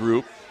you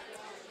regroup?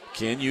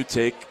 Can you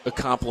take a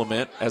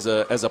compliment as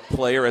a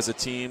player, as a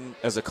team,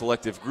 as a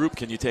collective group?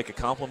 Can you take a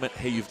compliment?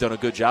 Hey, you've done a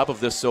good job of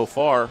this so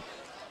far.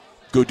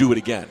 Go do it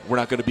again. We're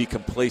not going to be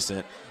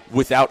complacent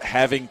without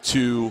having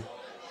to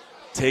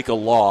take a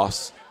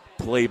loss,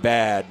 play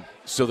bad,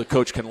 so the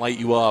coach can light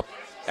you up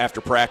after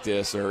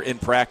practice or in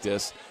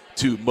practice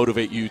to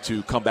motivate you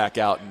to come back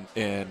out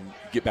and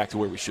get back to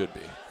where we should be.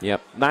 Yep.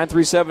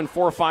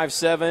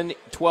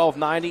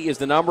 937-457-1290 is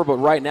the number, but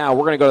right now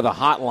we're going to go to the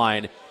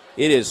hotline.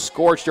 It is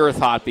scorched earth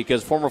hot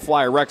because former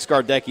Flyer Rex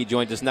Gardecki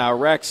joins us now.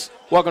 Rex,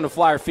 welcome to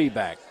Flyer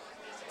Feedback.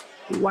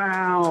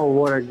 Wow,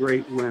 what a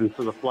great win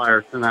for the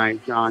Flyers tonight,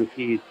 John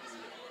Keith.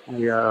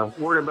 I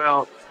worried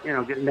about,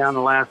 getting down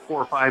the last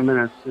 4 or 5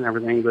 minutes and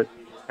everything, but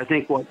I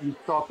think what you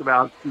talked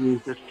about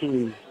is this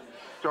team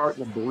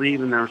starting to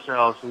believe in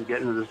themselves and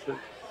getting into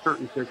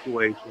certain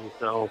situations.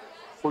 So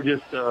we're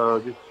just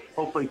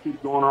hopefully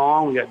keep going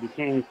on. We got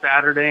Duquesne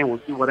Saturday, and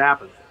we'll see what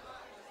happens.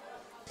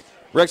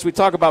 Rex, we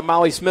talk about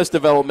Molly Smith's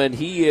development.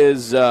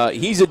 He's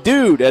a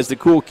dude, as the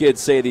cool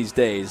kids say these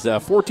days.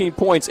 14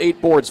 points,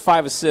 8 boards,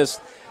 5 assists,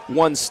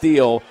 1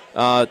 steal.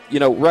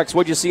 Rex,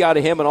 what'd you see out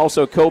of him? And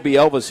also Kobe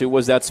Elvis, who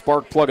was that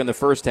spark plug in the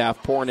first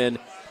half, pouring in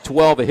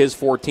 12 of his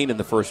 14 in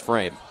the first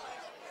frame.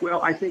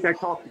 Well, I think I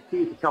talked to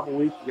Keith a couple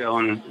weeks ago,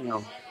 and,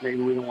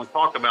 maybe we don't want to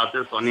talk about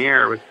this on the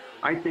air, but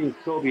I think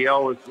Kobe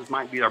Elvis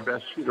might be our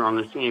best shooter on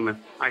this team. And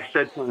I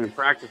said to him in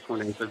practice one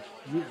day, I said,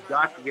 you've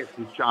got to get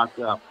some shots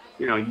up.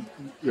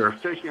 You're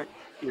efficient.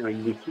 You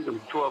can shoot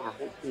them 12 or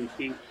 14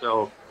 feet.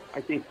 So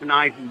I think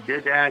tonight he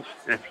did that.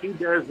 And if he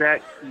does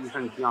that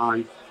season,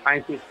 John, I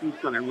think he's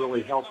going to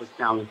really help us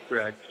down the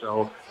stretch.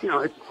 So,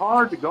 it's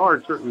hard to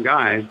guard certain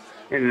guys.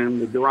 And then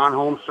with Deron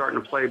Holmes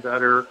starting to play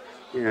better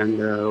and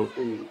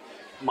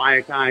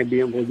Maya Kai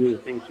being able to do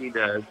the things he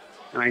does.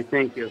 And I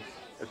think if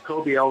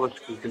Kobe Elvis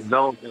can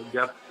develop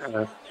that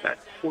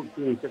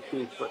 14,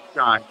 15-foot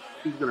shot,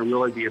 he's going to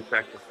really be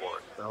effective for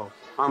us. So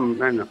I'm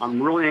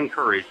really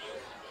encouraged.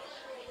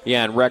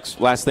 Yeah, and Rex,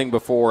 last thing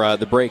before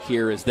the break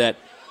here is that,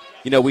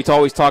 we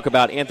always talk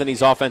about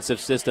Anthony's offensive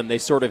system. They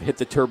sort of hit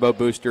the turbo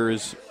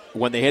boosters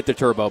when they hit the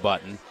turbo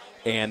button,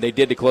 and they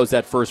did to close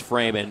that first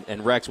frame.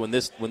 And Rex, when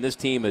this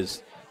team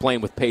is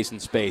playing with pace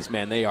and space,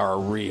 man, they're a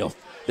real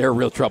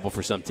trouble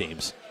for some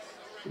teams.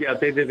 Yeah,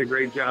 they did a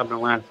great job in the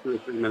last 2 or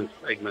 3 minute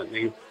segment.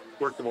 They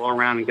worked the ball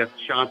around and got the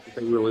shots that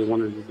they really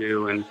wanted to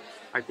do. And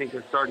I think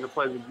they're starting to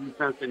play the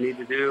defense they need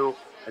to do.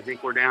 I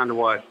think we're down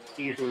to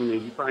season,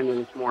 you probably know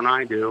this more than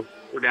I do,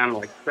 we're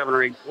down to 7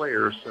 or 8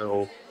 players.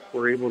 So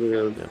we're able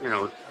to,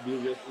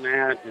 do this and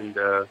that. And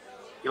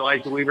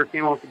Elijah Weaver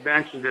came off the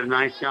bench and did a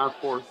nice job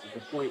for us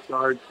as a point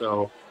guard.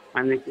 So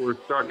I think we're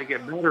starting to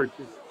get better. It's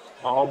just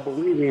all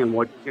believing in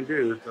what you can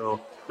do.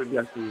 So we've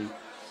got some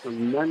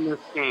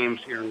tremendous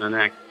games here in the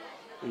next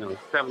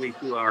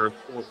 72 hours,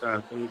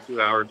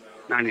 72 hours,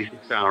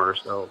 96 hours.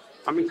 So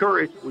I'm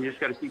encouraged. We just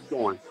got to keep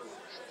going.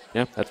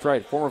 Yeah, that's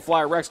right. Former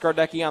Flyer Rex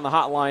Gardecki on the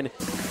hotline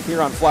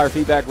here on Flyer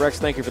Feedback. Rex,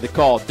 thank you for the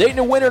call. Dayton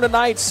a winner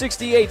tonight,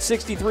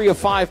 68-63, a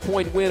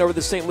 5-point win over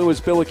the St. Louis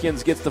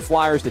Billikens. Gets the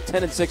Flyers to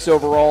 10-6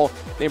 overall.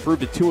 They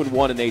improved to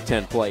 2-1 in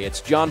A-10 play.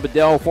 It's John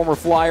Bedell, former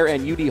Flyer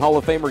and UD Hall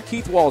of Famer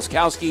Keith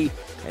Walskowski,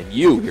 and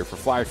you here for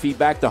Flyer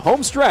Feedback, the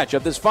home stretch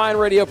of this fine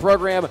radio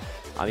program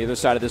on the other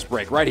side of this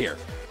break, right here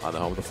on the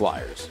home of the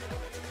Flyers.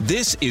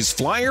 This is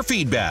Flyer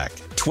Feedback,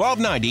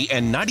 1290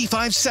 and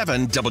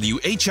 95.7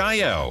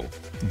 WHIO,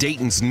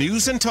 Dayton's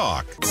News and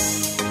Talk.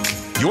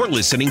 You're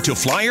listening to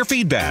Flyer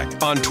Feedback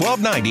on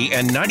 1290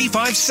 and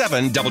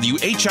 95.7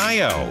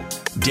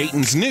 WHIO,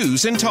 Dayton's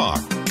News and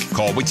Talk.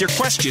 Call with your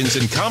questions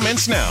and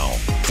comments now,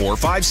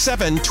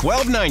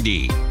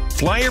 457-1290.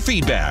 Flyer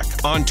Feedback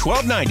on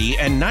 1290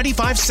 and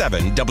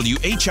 95.7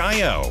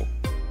 WHIO.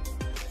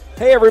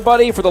 Hey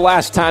everybody, for the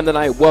last time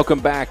tonight, welcome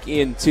back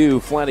into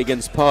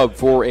Flanagan's Pub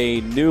for a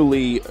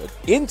newly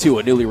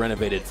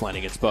renovated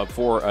Flanagan's Pub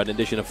for an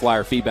edition of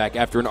Flyer Feedback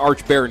after an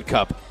Arch Barron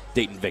Cup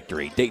Dayton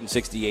victory. Dayton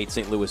 68,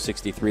 St. Louis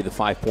 63, the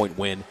 5-point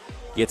win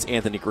gets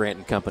Anthony Grant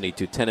and company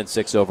to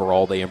 10-6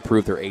 overall. They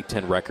improved their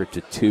A-10 record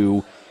to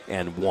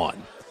 2-1.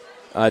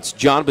 It's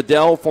John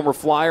Bedell, former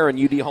Flyer and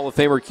UD Hall of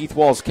Famer Keith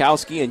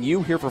Walskowski, and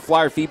you here for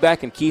Flyer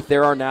Feedback. And Keith,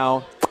 there are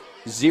now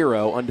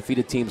 0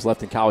 undefeated teams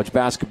left in college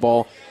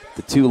basketball.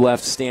 The 2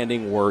 left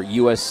standing were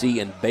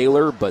USC and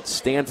Baylor, but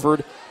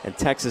Stanford and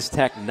Texas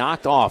Tech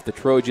knocked off the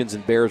Trojans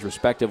and Bears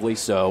respectively.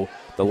 So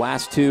the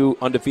last 2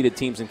 undefeated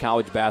teams in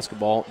college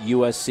basketball,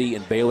 USC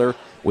and Baylor,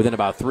 within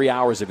about 3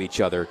 hours of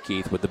each other,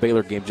 Keith, with the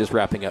Baylor game just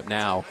wrapping up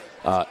now.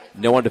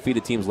 No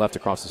undefeated teams left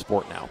across the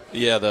sport now.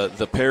 Yeah,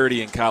 the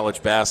parity in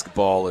college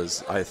basketball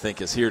is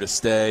here to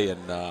stay,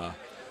 and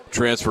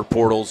transfer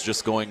portal's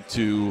just going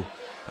to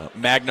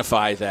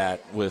magnify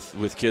that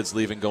with kids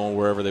leaving, going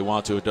wherever they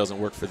want to. It doesn't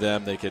work for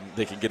them. They can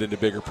get into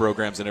bigger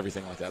programs and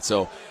everything like that.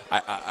 So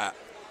I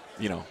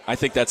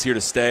think that's here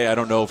to stay. I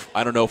don't know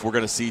if we're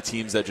going to see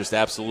teams that just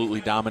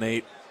absolutely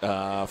dominate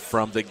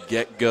from the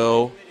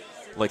get-go,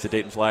 like the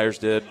Dayton Flyers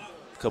did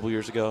a couple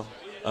years ago.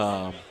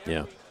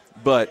 Yeah,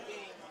 but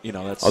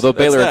that's although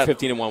Baylor at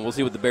 15-1, we'll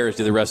see what the Bears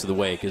do the rest of the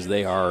way because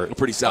they are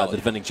pretty solid. The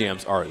defending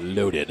champs are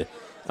loaded.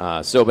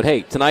 But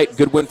hey, tonight,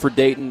 good win for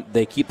Dayton.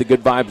 They keep the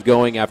good vibes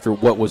going after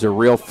what was a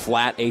real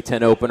flat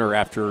A-10 opener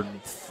after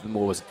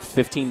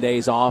 15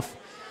 days off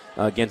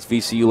against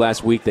VCU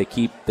last week. They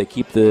keep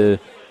the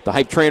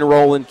hype train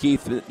rolling,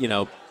 Keith.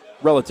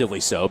 Relatively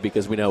so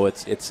because we know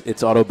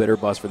it's auto bid or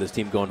bust for this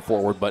team going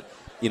forward. But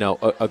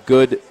a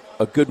good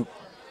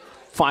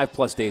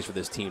 5+ days for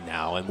this team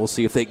now, and we'll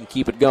see if they can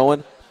keep it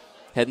going.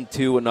 Heading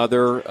to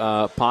another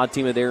pod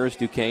team of theirs,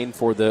 Duquesne,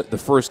 for the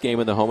first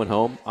game in the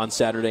home-and-home on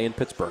Saturday in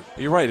Pittsburgh.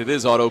 You're right. It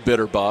is auto bid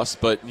or bust,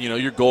 but,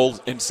 your goal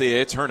in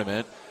NCAA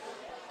tournament,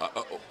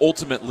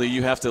 ultimately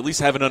you have to at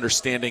least have an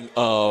understanding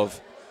of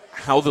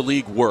how the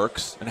league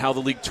works and how the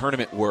league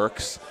tournament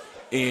works,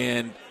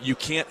 and you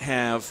can't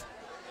have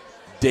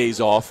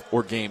days off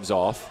or games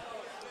off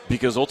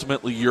because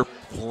ultimately you're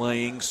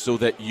playing so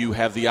that you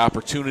have the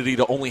opportunity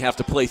to only have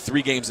to play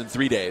 3 games in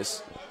 3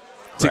 days.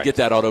 To get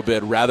that auto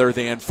bid rather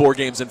than 4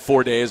 games in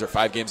 4 days or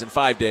 5 games in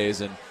 5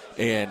 days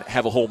and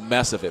have a whole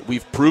mess of it.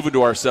 We've proven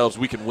to ourselves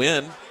we can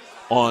win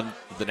on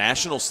the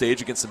national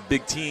stage against some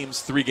big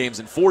teams 3 games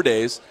in 4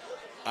 days.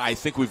 I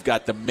think we've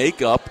got the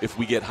makeup, if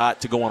we get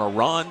hot, to go on a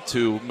run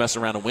to mess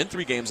around and win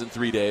 3 games in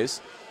 3 days.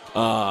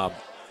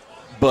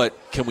 But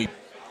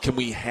can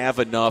we have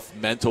enough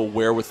mental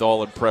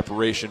wherewithal and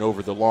preparation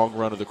over the long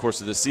run of the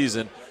course of the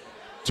season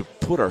to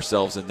put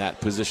ourselves in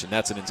that position?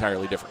 That's an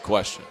entirely different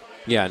question.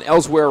 Yeah, and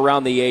elsewhere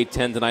around the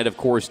A-10 tonight, of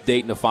course,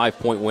 Dayton a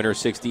 5-point winner,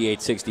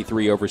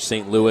 68-63 over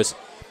St. Louis.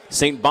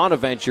 St.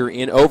 Bonaventure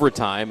in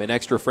overtime, an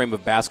extra frame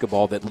of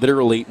basketball that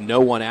literally no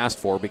one asked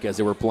for because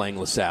they were playing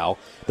LaSalle.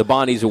 The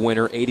Bonnies a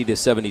winner,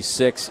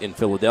 80-76 in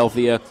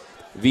Philadelphia.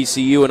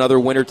 VCU another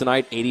winner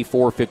tonight,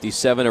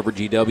 84-57 over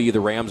GW. The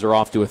Rams are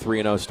off to a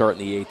 3-0 start in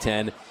the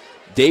A-10.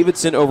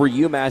 Davidson over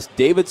UMass.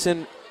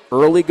 Davidson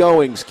early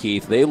goings,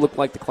 Keith. They look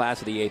like the class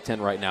of the A-10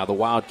 right now. The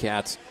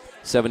Wildcats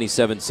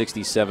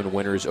 77-67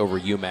 winners over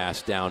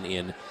UMass down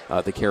in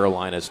the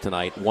Carolinas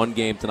tonight. One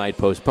game tonight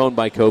postponed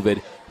by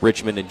COVID.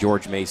 Richmond and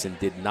George Mason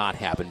did not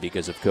happen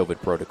because of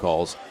COVID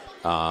protocols.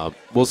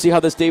 We'll see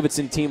how this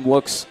Davidson team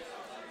looks.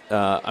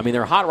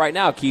 They're hot right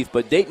now, Keith,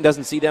 but Dayton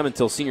doesn't see them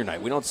until senior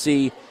night. We don't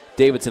see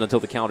Davidson until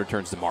the calendar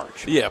turns to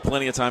March. Yeah,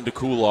 plenty of time to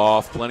cool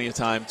off, plenty of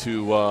time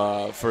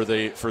to for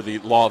the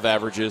law of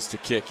averages to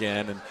kick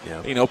in. And,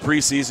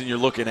 preseason you're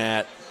looking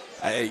at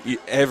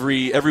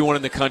everyone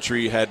in the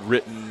country had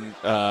written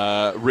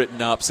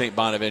up St.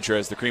 Bonaventure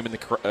as the cream of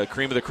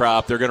the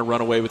crop. They're going to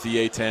run away with the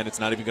A-10. It's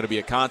not even going to be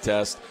a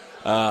contest.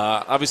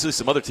 Obviously,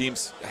 some other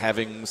teams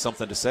having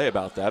something to say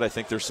about that. I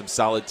think there's some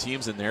solid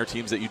teams in there,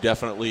 teams that you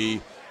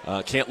definitely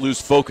can't lose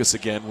focus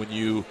again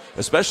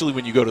especially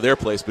when you go to their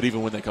place, but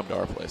even when they come to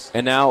our place.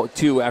 And now,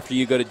 too, after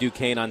you go to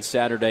Duquesne on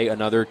Saturday,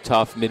 another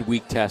tough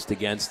midweek test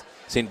against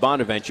St.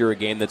 Bonaventure, a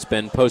game that's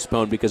been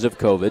postponed because of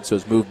COVID, so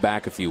it's moved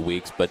back a few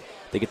weeks. But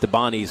they get the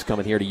Bonnies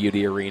coming here to UD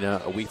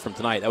Arena a week from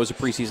tonight. That was a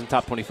preseason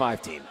top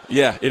 25 team.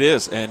 Yeah, it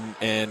is. And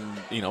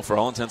for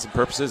all intents and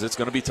purposes, it's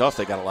going to be tough.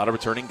 They got a lot of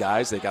returning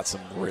guys. They got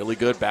some really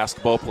good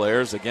basketball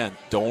players. Again,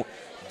 don't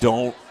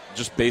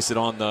just base it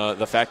on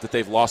the fact that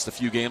they've lost a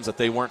few games that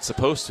they weren't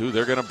supposed to.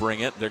 They're going to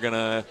bring it. They're going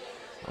to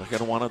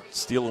want to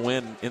steal a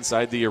win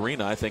inside the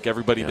arena. I think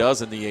everybody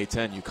does in the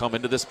A10. You come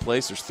into this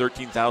place, there's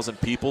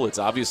 13,000 people. It's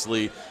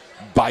obviously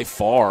by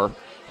far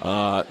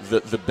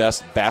the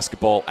best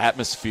basketball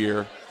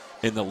atmosphere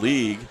in the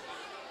league.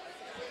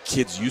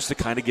 Kids used to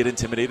kind of get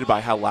intimidated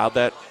by how loud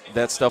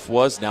that stuff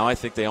was. Now I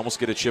think they almost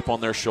get a chip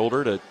on their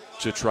shoulder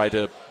to try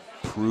to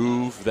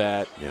prove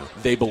that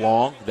they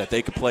belong, that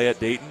they could play at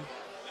Dayton.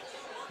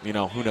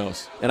 Who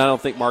knows? And I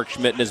don't think Mark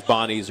Schmidt and his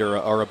Bonnies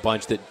are a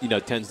bunch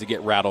that tends to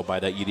get rattled by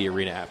that UD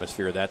Arena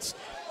atmosphere. That's,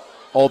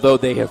 although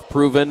they have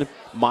proven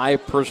my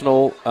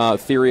personal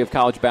theory of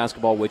college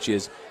basketball, which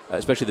is,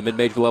 especially the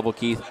mid-major level,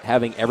 Keith,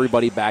 having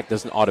everybody back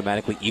doesn't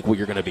automatically equal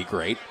you're going to be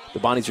great. The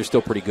Bonnies are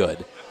still pretty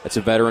good. That's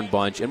a veteran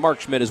bunch. And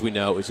Mark Schmidt, as we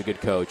know, is a good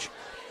coach.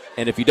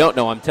 And if you don't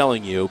know, I'm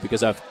telling you,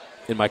 because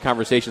in my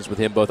conversations with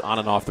him, both on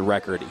and off the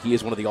record, he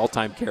is one of the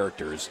all-time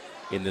characters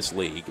in this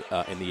league,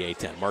 in the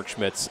A10. Mark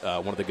Schmidt's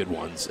one of the good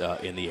ones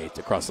in the A10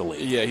 across the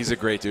league. Yeah, he's a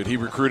great dude. He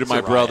recruited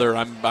my brother.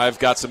 I've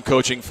got some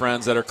coaching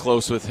friends that are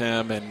close with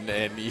him, and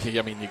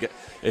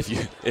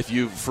if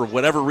you for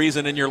whatever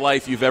reason in your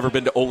life you've ever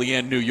been to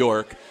Olean, New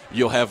York,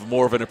 you'll have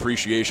more of an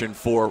appreciation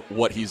for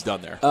what he's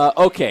done there.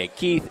 Okay,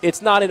 Keith,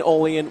 it's not in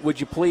Olean.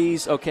 Would you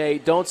please? Okay,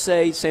 don't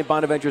say St.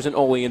 Bonaventure's in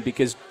Olean,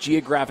 because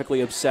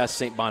geographically obsessed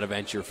St.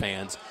 Bonaventure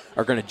fans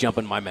are going to jump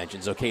in my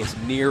mentions. Okay, it's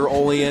near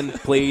Olean.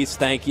 Please,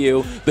 thank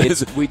you.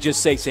 We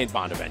just say St.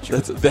 Bonaventure.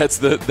 That's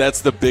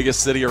the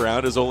biggest city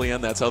around is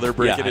Olean. That's how they're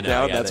breaking it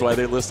down. That's why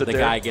they listed it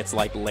there. The guy gets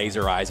like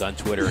laser eyes on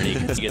Twitter, and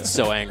he gets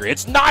so angry.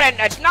 It's not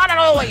in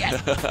Olean.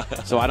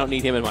 So I don't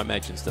need him in my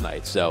mentions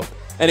tonight. So,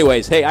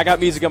 anyways, hey, I got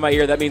music in my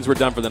ear. That means we're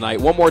done for the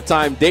night. One more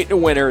time, Dayton a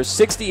winner,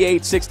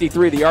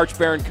 68-63. The Arch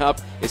Barron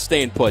Cup is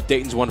staying put.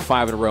 Dayton's won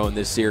 5 in a row in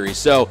this series.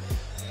 So,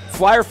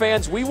 Flyer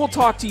fans, we will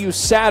talk to you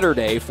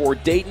Saturday for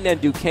Dayton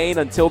and Duquesne.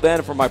 Until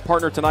then, for my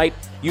partner tonight,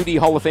 UD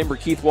Hall of Famer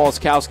Keith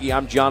Walskowski,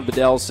 I'm John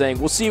Bedell saying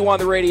we'll see you on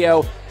the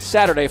radio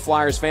Saturday,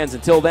 Flyers fans.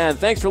 Until then,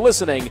 thanks for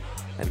listening,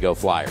 and go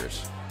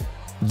Flyers.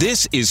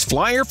 This is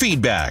Flyer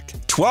Feedback,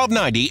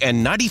 1290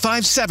 and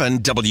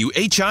 95.7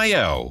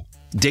 WHIO,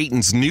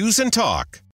 Dayton's News and Talk.